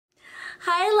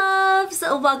Hi loves!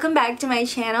 Welcome back to my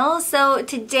channel. So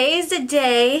today is the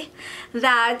day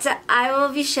that I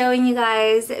will be showing you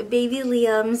guys baby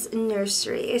Liam's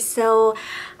nursery. So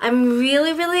I'm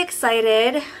really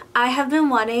excited. I have been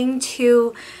wanting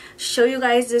to show you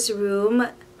guys this room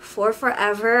for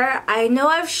forever. I know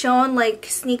I've shown like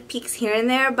sneak peeks here and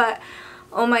there, but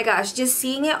oh my gosh, just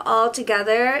seeing it all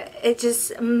together, it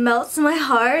just melts my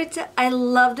heart. I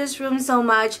love this room so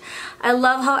much. I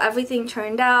love how everything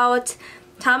turned out.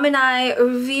 Tom and I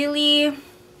really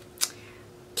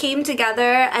came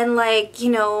together and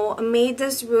made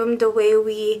this room the way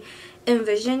we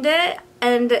envisioned it.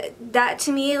 And that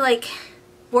to me,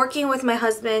 working with my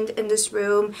husband in this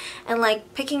room and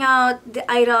picking out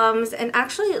the items and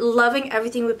actually loving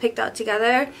everything we picked out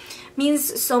together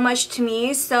means so much to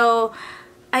me. So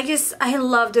I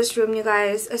love this room, you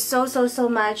guys, so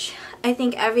much. I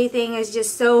think everything is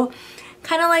just so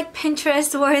kind of like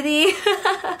Pinterest worthy.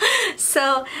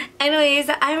 So anyways,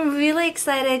 I'm really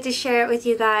excited to share it with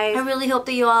you guys. I really hope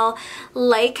that you all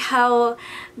like how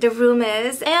the room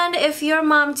is, and if you're a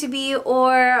mom to be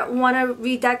or want to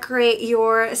redecorate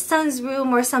your son's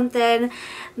room or something,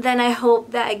 then I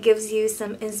hope that it gives you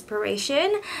some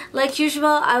inspiration. Like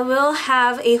usual, I will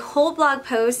have a whole blog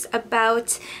post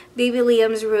about baby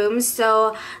Liam's room,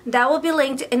 so that will be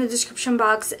linked in the description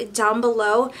box down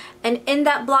below. And in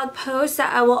that blog post,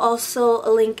 I will also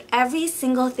link every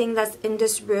single thing that's in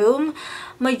this room.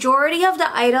 Majority of the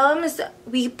items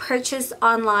we purchased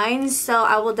online, so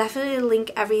I will definitely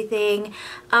link everything.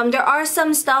 There are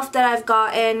some stuff that I've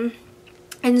gotten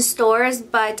in stores,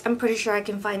 but I'm pretty sure I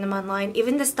can find them online.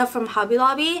 Even the stuff from Hobby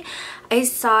Lobby, I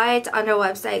saw it on their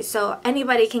website, so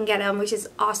anybody can get them, which is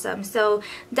awesome. So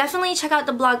definitely check out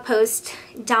the blog post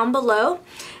down below.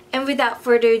 And without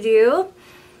further ado,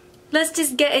 let's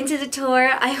just get into the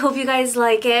tour. I hope you guys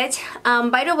like it.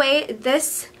 By the way,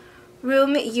 this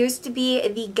room used to be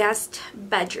the guest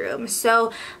bedroom.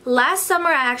 So last summer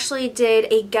I actually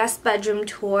did a guest bedroom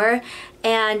tour,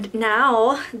 and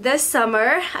now this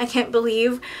summer, I can't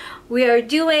believe we are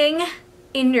doing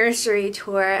a nursery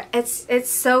tour. It's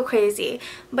so crazy.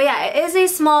 But yeah, it is a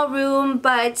small room,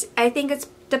 but I think it's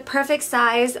the perfect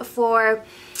size for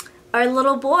our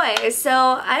little boy.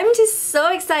 So I'm just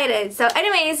so excited. So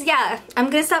anyways, yeah, I'm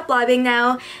gonna stop blabbing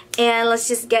now and let's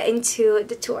just get into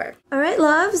the tour. Alright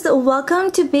loves,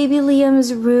 welcome to baby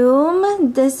Liam's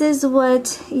room. This is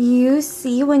what you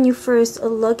see when you first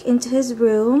look into his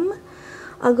room.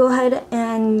 I'll go ahead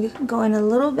and go in a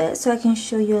little bit so I can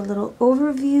show you a little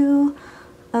overview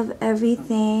of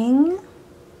everything.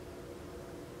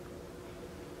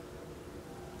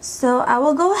 So I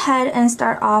will go ahead and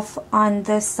start off on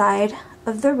this side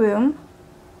of the room.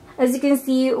 As you can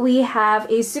see, we have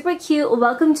a super cute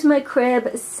welcome to my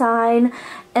crib sign,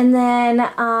 and then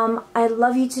I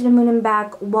love you to the moon and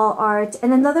back wall art,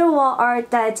 and another wall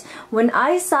art that when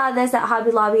I saw this at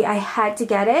Hobby Lobby, I had to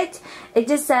get it. It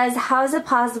just says, how is it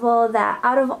possible that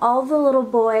out of all the little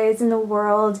boys in the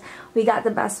world, we got the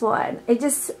best one? It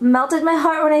just melted my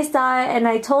heart when I saw it, and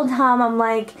I told Tom, I'm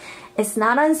like, it's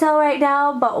not on sale right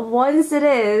now, but once it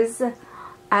is,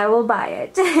 I will buy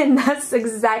it. And that's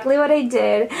exactly what I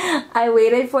did. I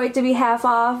waited for it to be half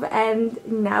off, and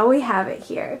now we have it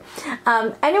here.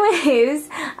 Anyways,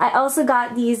 I also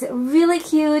got these really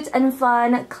cute and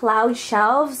fun cloud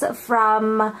shelves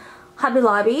from Hobby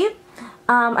Lobby.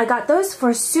 I got those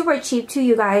for super cheap too,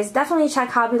 you guys. Definitely check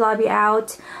Hobby Lobby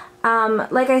out.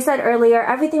 Like I said earlier,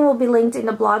 everything will be linked in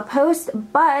the blog post,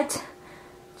 but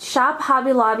shop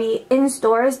Hobby Lobby in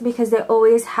stores because they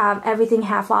always have everything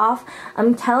half off.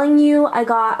 I'm telling you, I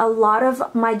got a lot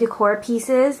of my decor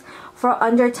pieces for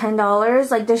under $10.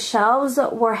 Like the shelves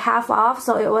were half off,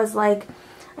 so it was like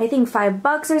I think $5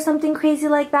 or something crazy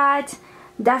like that.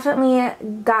 Definitely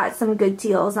got some good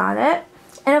deals on it.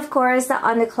 And of course,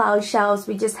 on the cloud shelves,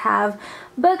 we just have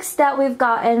books that we've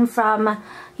gotten from,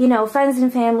 you know, friends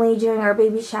and family during our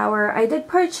baby shower. I did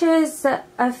purchase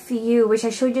a few, which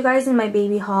I showed you guys in my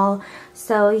baby haul.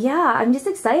 So yeah, I'm just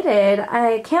excited.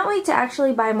 I can't wait to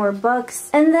actually buy more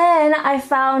books. And then I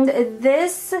found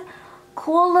this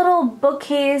cool little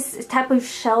bookcase type of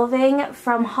shelving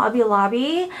from Hobby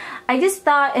Lobby. I just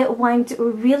thought it went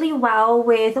really well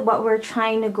with what we're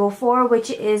trying to go for,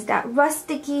 which is that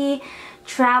rusticy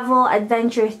travel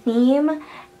adventure theme.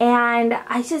 and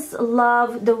I just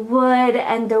love the wood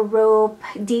and the rope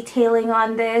detailing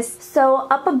on this. So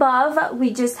up above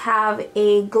we just have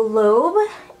a globe,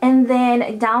 and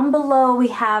then down below we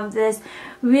have this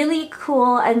really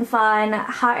cool and fun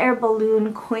hot air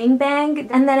balloon coin bank.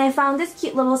 And then I found this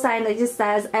cute little sign that just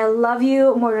says, "I love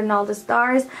you more than all the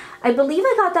stars." I believe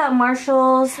I got that at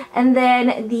Marshall's. And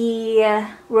then the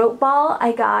rope ball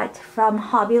I got from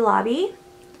Hobby Lobby.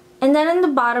 And then in the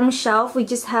bottom shelf, we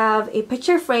just have a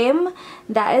picture frame.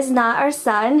 That is not our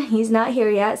son. He's not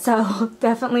here yet, so I'll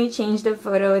definitely change the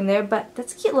photo in there. But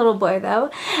that's a cute little boy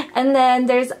though. And then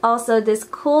there's also this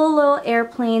cool little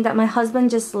airplane that my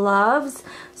husband just loves.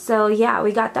 So yeah,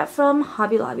 we got that from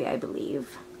Hobby Lobby, I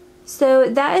believe. So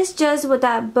that is just what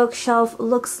that bookshelf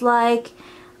looks like.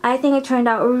 I think it turned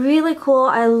out really cool.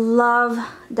 I love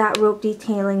that rope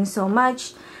detailing so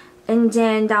much. And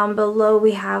then down below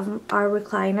we have our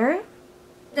recliner.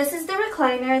 This is the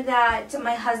recliner that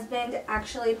my husband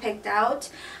actually picked out.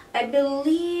 I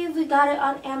believe we got it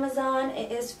on Amazon.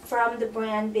 It is from the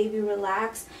brand Baby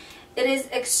Relax. It is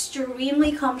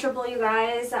extremely comfortable, you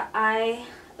guys. I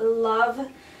love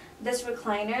this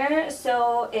recliner.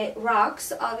 So it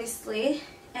rocks, obviously,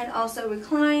 and also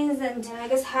reclines. And I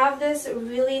just have this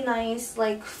really nice,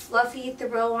 like, fluffy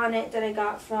throw on it that I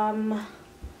got from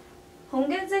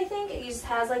HomeGoods, I think. It just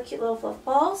has like cute little fluff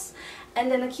balls,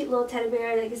 and then a cute little teddy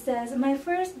bear, like it says, "My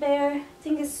first bear." I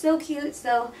think it's so cute.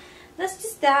 So that's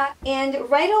just that. And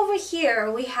right over here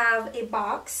we have a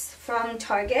box from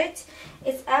Target.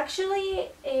 It's actually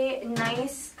a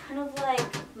nice kind of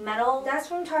like metal. That's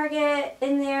from Target.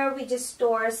 In there we just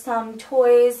store some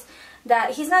toys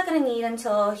that he's not going to need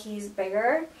until he's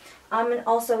bigger. And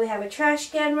also we have a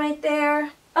trash can right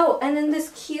there. Oh, and then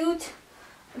this cute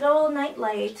little night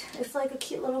light. It's like a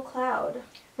cute little cloud.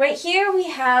 Right here we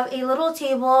have a little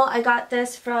table. I got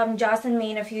this from Jocelyn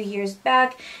Maine a few years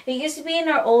back. It used to be in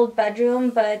our old bedroom,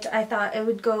 but I thought it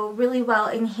would go really well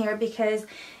in here because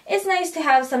it's nice to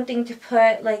have something to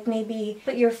put, like maybe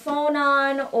put your phone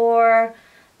on, or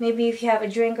maybe if you have a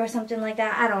drink or something like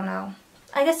that. I don't know.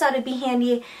 I just thought it'd be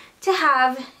handy to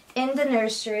have in the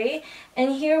nursery.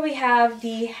 And here we have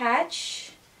the hatch.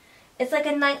 It's like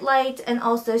a night light and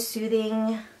also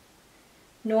soothing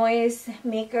noise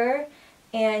maker.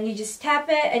 And you just tap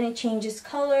it and it changes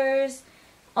colors.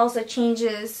 Also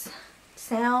changes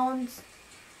sounds.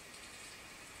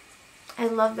 I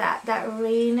love that. That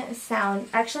rain sound.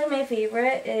 Actually, my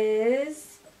favorite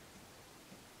is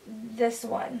this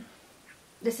one.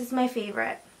 This is my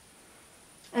favorite.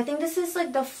 I think this is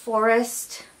like the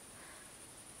forest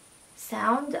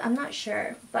sound. I'm not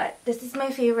sure, but this is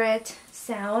my favorite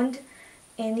sound.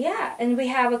 And yeah, and we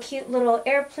have a cute little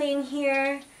airplane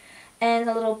here, and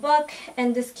a little book,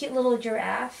 and this cute little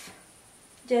giraffe,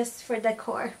 just for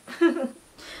decor.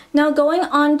 Now going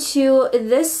on to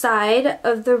this side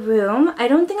of the room, I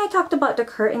don't think I talked about the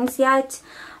curtains yet,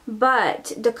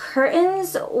 but the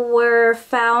curtains were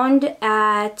found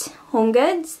at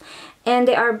HomeGoods, and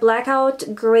they are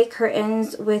blackout gray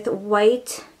curtains with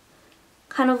white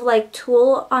kind of like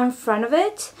tulle on front of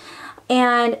it.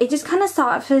 And it just kind of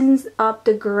softens up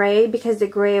the gray, because the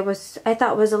gray was, I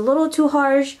thought, was a little too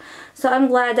harsh. So I'm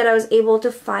glad that I was able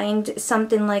to find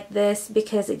something like this,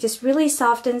 because it just really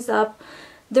softens up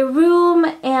the room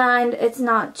and it's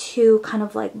not too kind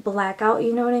of like blackout,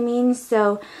 you know what I mean?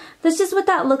 So that's just what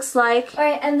that looks like.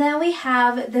 Alright, and then we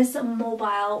have this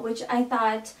mobile, which I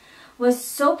thought was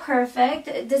so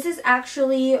perfect. This is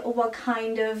actually what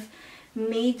kind of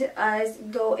made us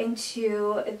go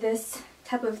into this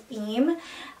type of theme.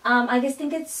 I just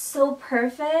think it's so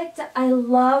perfect. I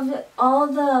love all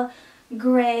the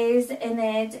grays in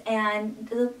it, and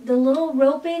the little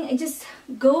roping, it just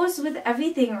goes with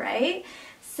everything, right?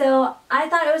 So I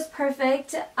thought it was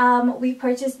perfect. We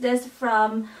purchased this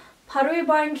from Pottery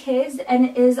Barn Kids, and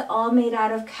it is all made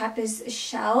out of Kapis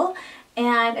shell,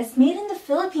 and it's made in the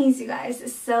Philippines, you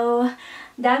guys. So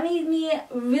that made me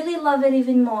really love it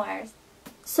even more.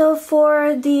 So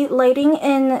for the lighting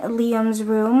in Liam's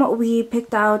room, we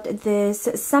picked out this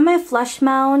semi-flush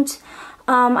mount.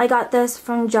 I got this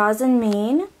from Jocelyn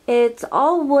Maine. It's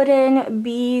all wooden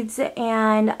beads,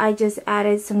 and I just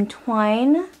added some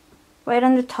twine right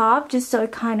on the top just so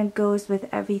it kind of goes with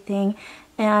everything,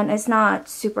 and it's not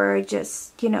super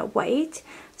just, you know, white.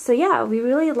 So yeah, we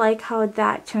really like how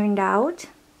that turned out.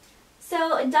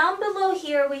 So down below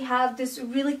here we have this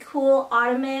really cool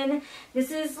ottoman. This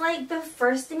is like the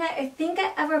first thing I think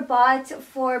I ever bought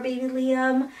for baby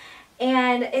Liam,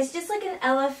 and it's just like an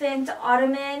elephant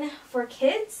ottoman for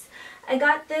kids. I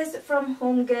got this from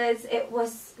Home Goods. It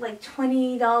was like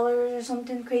 $20 or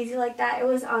something crazy like that. It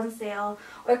was on sale,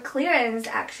 or clearance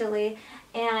actually,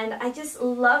 and I just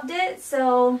loved it,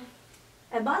 so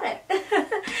I bought it.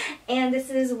 And this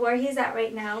is where he's at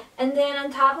right now. And then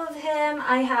on top of him,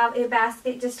 I have a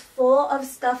basket just full of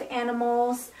stuffed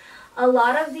animals. A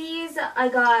lot of these I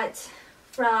got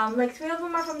from, like 3 of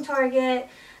them are from Target.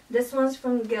 This one's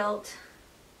from Guilt.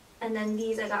 And then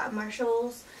these I got at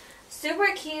Marshall's. Super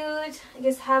cute. I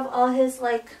just have all his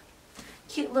like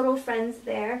cute little friends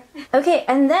there. Okay,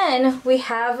 and then we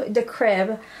have the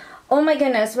crib. Oh my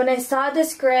goodness, when I saw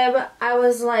this crib, I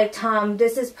was like, Tom,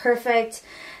 this is perfect.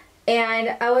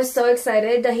 And I was so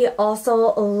excited that he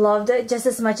also loved it just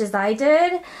as much as I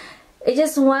did. It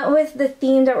just went with the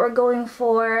theme that we're going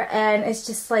for, and it's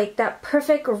just like that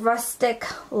perfect rustic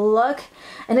look,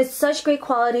 and it's such great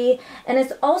quality. And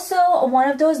it's also one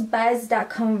of those beds that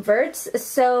converts,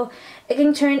 so it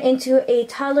can turn into a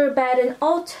toddler bed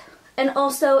and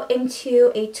also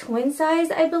into a twin size,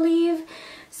 I believe.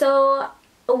 So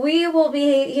we will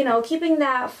be, you know, keeping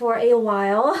that for a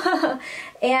while.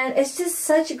 And it's just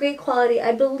such great quality.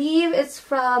 I believe it's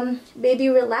from Baby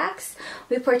Relax.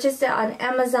 We purchased it on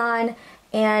Amazon,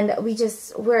 and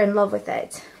we're in love with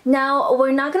it. Now,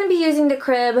 we're not going to be using the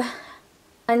crib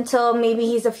until maybe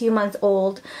he's a few months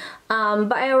old.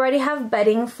 But I already have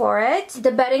bedding for it.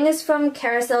 The bedding is from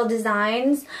Carousel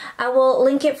Designs. I will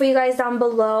link it for you guys down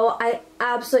below. I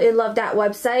absolutely love that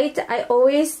website. I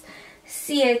always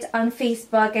see it on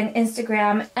Facebook and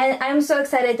Instagram, and I'm so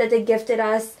excited that they gifted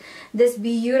us this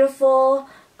beautiful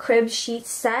crib sheet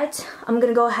set. I'm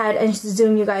gonna go ahead and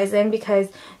zoom you guys in because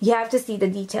you have to see the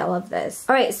detail of this.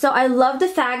 Alright, so I love the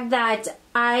fact that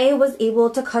I was able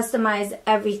to customize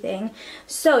everything.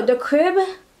 So the crib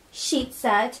sheet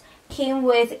set came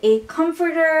with a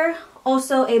comforter,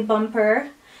 also a bumper,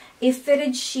 a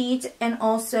fitted sheet, and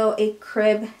also a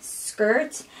crib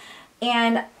skirt.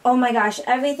 And oh my gosh,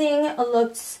 everything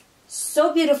looks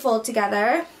so beautiful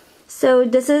together. So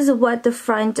this is what the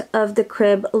front of the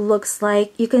crib looks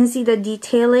like. You can see the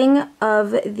detailing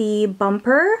of the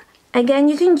bumper. Again,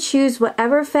 you can choose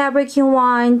whatever fabric you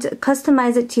want,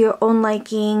 customize it to your own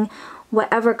liking,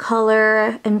 whatever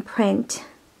color and print.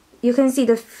 You can see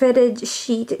the fitted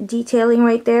sheet detailing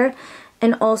right there,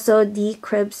 and also the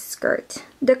crib skirt.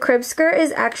 The crib skirt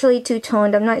is actually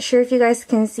two-toned. I'm not sure if you guys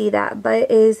can see that, but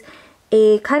it is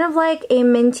a kind of like a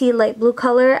minty light blue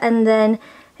color, and then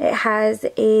it has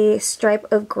a stripe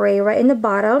of gray right in the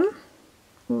bottom.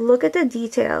 Look at the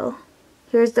detail.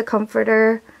 Here's the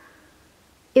comforter.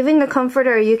 Even the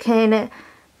comforter, you can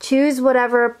choose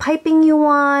whatever piping you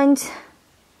want,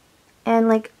 and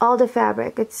like all the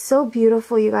fabric. It's so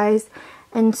beautiful, you guys,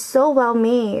 and so well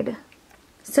made.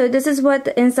 So this is what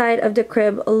the inside of the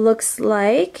crib looks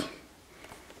like.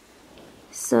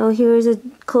 So here's a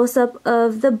close-up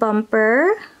of the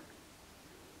bumper,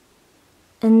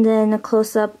 and then a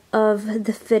close-up of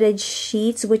the fitted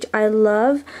sheets, which I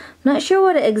love. I'm not sure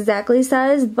what it exactly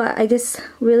says, but I just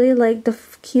really like the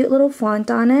cute little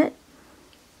font on it.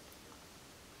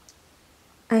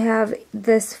 I have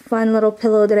this fun little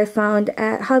pillow that I found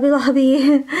at Hobby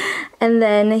Lobby. And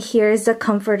then here's the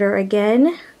comforter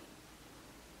again.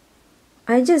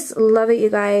 I just love it, you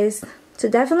guys. So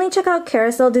definitely check out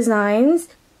Carousel Designs.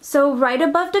 So right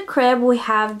above the crib we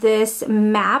have this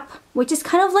map, which is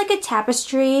kind of like a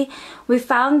tapestry. We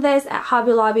found this at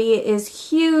Hobby Lobby. It is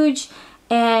huge,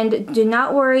 and do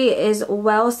not worry, it is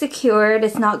well secured.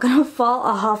 It's not gonna fall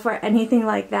off or anything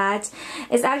like that.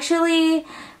 It's actually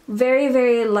very,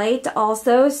 very light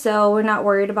also, so we're not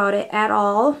worried about it at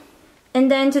all. And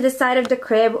then to the side of the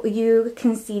crib, you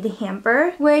can see the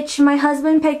hamper, which my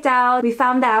husband picked out. We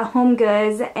found that at Home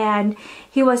Goods, and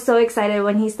he was so excited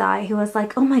when he saw it. He was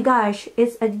like, oh my gosh,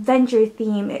 it's adventure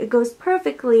theme. It goes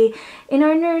perfectly in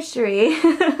our nursery.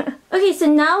 Okay, so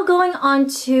now going on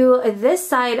to this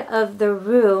side of the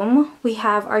room, we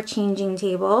have our changing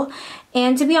table.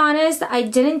 And to be honest, I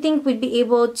didn't think we'd be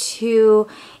able to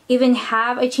even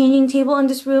have a changing table in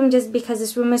this room just because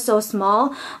this room is so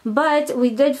small, but we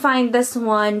did find this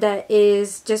one that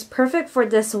is just perfect for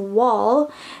this wall,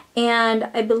 and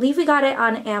I believe we got it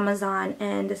on Amazon,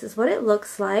 and this is what it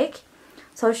looks like.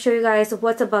 So I'll show you guys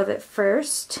what's above it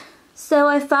first. So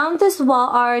I found this wall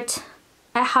art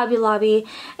at Hobby Lobby,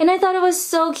 and I thought it was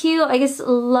so cute. I just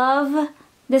love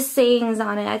the sayings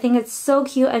on it. I think it's so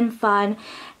cute and fun,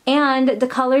 and the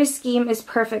color scheme is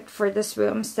perfect for this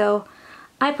room, so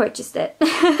I purchased it.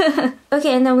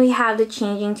 Okay, and then we have the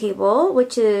changing table,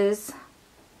 which is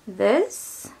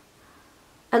this.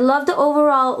 I love the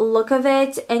overall look of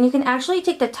it, and you can actually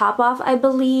take the top off, I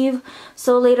believe,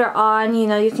 so later on, you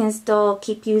know, you can still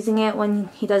keep using it when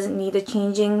he doesn't need a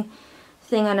changing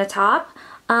thing on the top.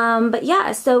 But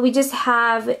yeah, so we just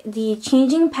have the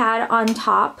changing pad on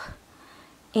top,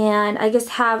 and I just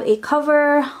have a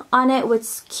cover on it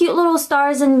with cute little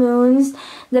stars and moons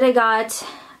that I got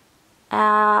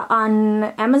on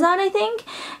Amazon, I think.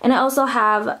 And I also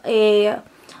have a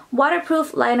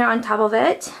waterproof liner on top of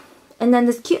it, and then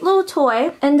this cute little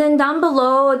toy, and then down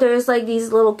below there's like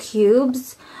these little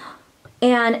cubes,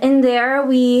 and in there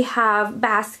we have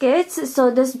baskets.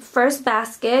 So this first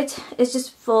basket is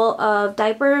just full of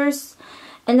diapers,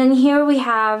 and then here we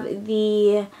have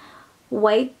the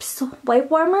wipe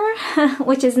warmer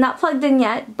which is not plugged in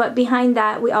yet, but behind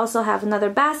that we also have another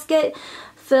basket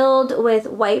filled with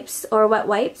wipes or wet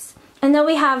wipes. And then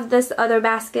we have this other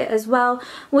basket as well,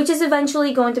 which is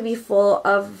eventually going to be full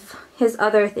of his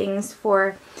other things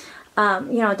for,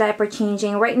 you know, diaper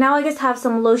changing. Right now I just have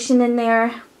some lotion in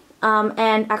there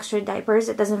and extra diapers.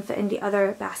 It doesn't fit in the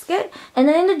other basket. And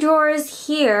then in the drawers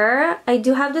here, I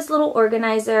do have this little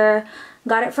organizer.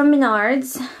 Got it from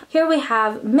Menards. Here we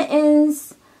have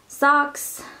mittens,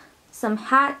 socks, some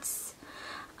hats,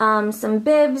 some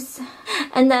bibs,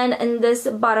 and then in this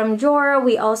bottom drawer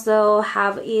we also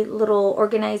have a little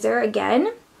organizer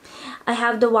again. I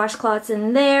have the washcloths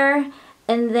in there,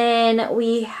 and then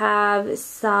we have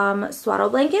some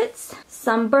swaddle blankets,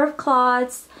 some birth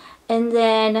cloths, and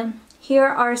then here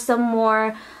are some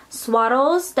more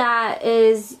swaddles that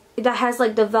has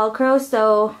like the Velcro,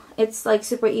 so it's like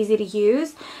super easy to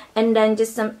use, and then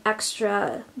just some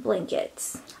extra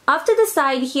blankets. Off to the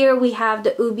side here we have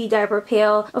the Ubi diaper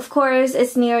pail. Of course,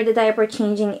 it's near the diaper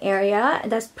changing area.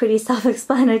 That's pretty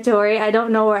self-explanatory. I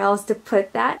don't know where else to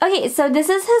put that. Okay, so this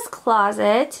is his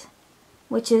closet,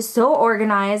 which is so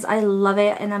organized. I love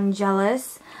it and I'm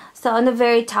jealous. So on the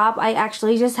very top, I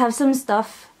actually just have some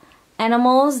stuffed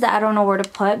animals that I don't know where to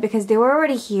put because they were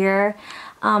already here.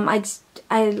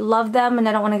 I love them and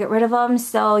I don't want to get rid of them,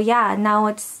 so yeah, now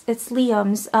it's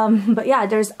Liam's. But yeah,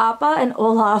 there's Appa and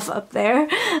Olaf up there.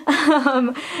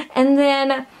 And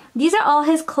then these are all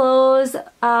his clothes.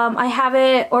 I have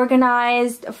it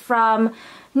organized from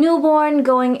newborn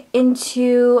going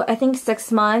into, I think,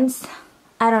 6 months.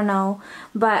 I don't know,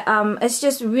 but it's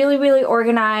just really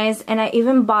organized. And I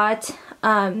even bought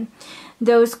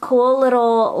those cool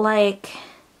little, like,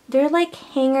 they're like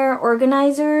hanger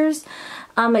organizers.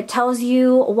 It tells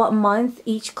you what month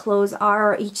each clothes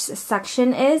are or each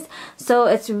section is, so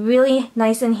it's really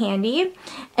nice and handy.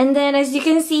 And then as you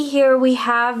can see here, we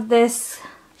have this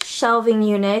shelving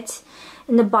unit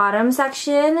in the bottom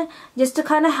section just to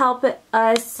kind of help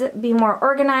us be more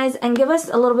organized and give us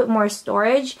a little bit more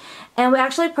storage. And we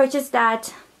actually purchased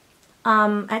that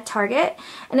at Target,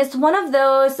 and it's one of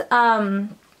those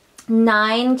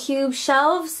 9 cube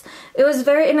shelves. It was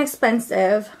very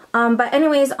inexpensive. But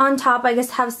anyways, on top I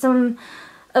just have some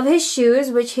of his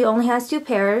shoes, which he only has 2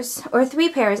 pairs, or 3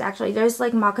 pairs actually. There's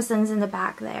like moccasins in the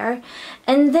back there.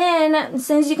 And then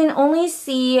since you can only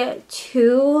see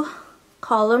 2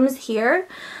 columns here,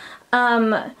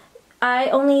 I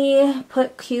only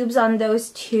put cubes on those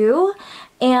 2,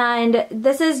 and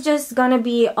this is just gonna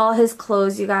be all his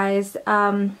clothes, you guys.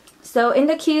 So in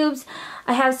the cubes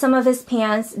I have some of his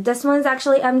pants. This one's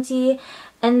actually empty.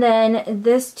 And then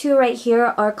this 2 right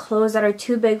here are clothes that are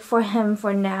too big for him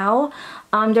for now.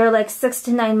 They're like 6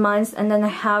 to 9 months, and then I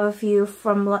have a few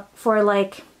for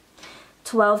like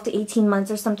 12 to 18 months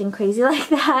or something crazy like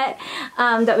that,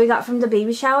 that we got from the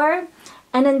baby shower.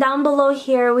 And then down below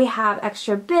here we have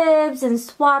extra bibs and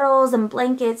swaddles and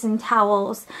blankets and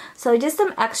towels. So just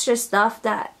some extra stuff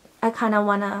that I kind of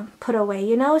want to put away,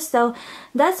 you know. So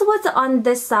that's what's on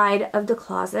this side of the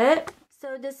closet.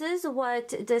 So this is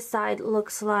what this side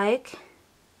looks like.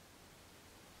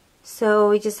 So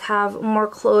we just have more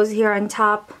clothes here on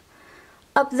top.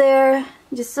 Up there,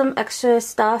 just some extra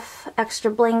stuff,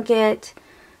 extra blanket,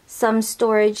 some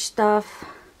storage stuff,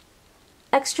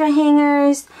 extra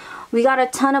hangers. We got a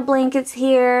ton of blankets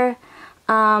here.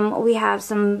 We have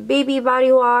some baby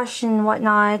body wash and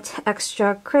whatnot,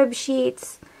 extra crib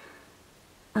sheets,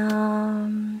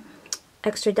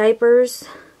 extra diapers.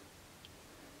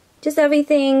 Just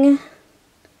everything.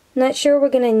 Not sure we're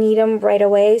gonna need them right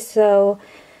away, so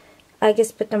I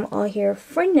just put them all here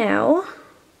for now.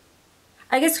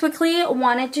 I just quickly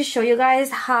wanted to show you guys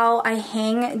how I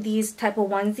hang these type of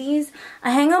onesies.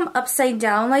 I hang them upside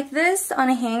down like this on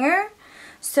a hanger,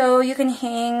 so you can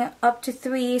hang up to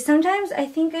 3. Sometimes I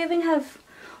think I even have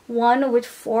one with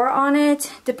 4 on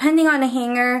it, depending on the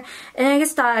hanger. And I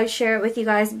just thought I'd share it with you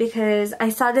guys because I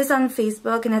saw this on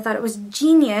Facebook and I thought it was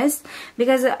genius,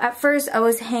 because at first I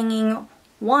was hanging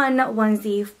one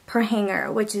onesie per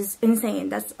hanger, which is insane.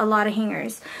 That's a lot of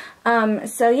hangers.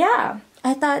 So yeah,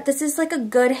 I thought this is like a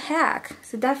good hack.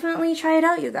 So definitely try it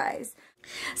out, you guys.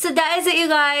 So that is it, you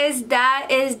guys. That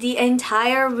is the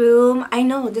entire room. I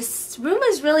know this room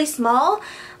is really small,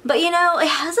 but you know, it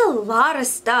has a lot of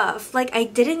stuff. Like, I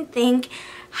didn't think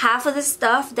half of the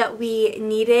stuff that we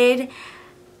needed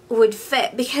would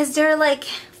fit, because they're like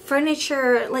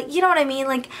furniture, like, you know what I mean?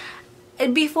 Like,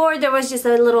 before there was just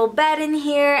a little bed in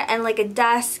here and like a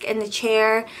desk and a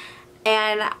chair,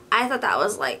 and I thought that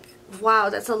was like, wow,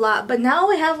 that's a lot. But now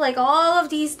we have like all of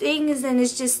these things, and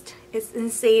it's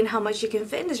insane how much you can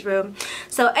fit in this room.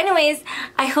 So anyways,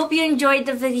 I hope you enjoyed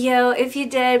the video. If you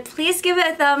did, please give it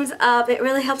a thumbs up. It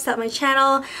really helps out my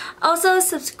channel. Also,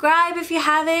 subscribe if you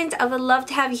haven't. I would love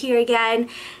to have you here again.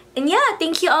 And yeah,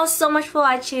 thank you all so much for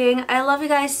watching. I love you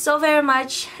guys so very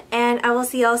much, and I will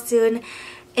see y'all soon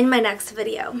in my next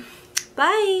video.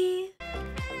 Bye!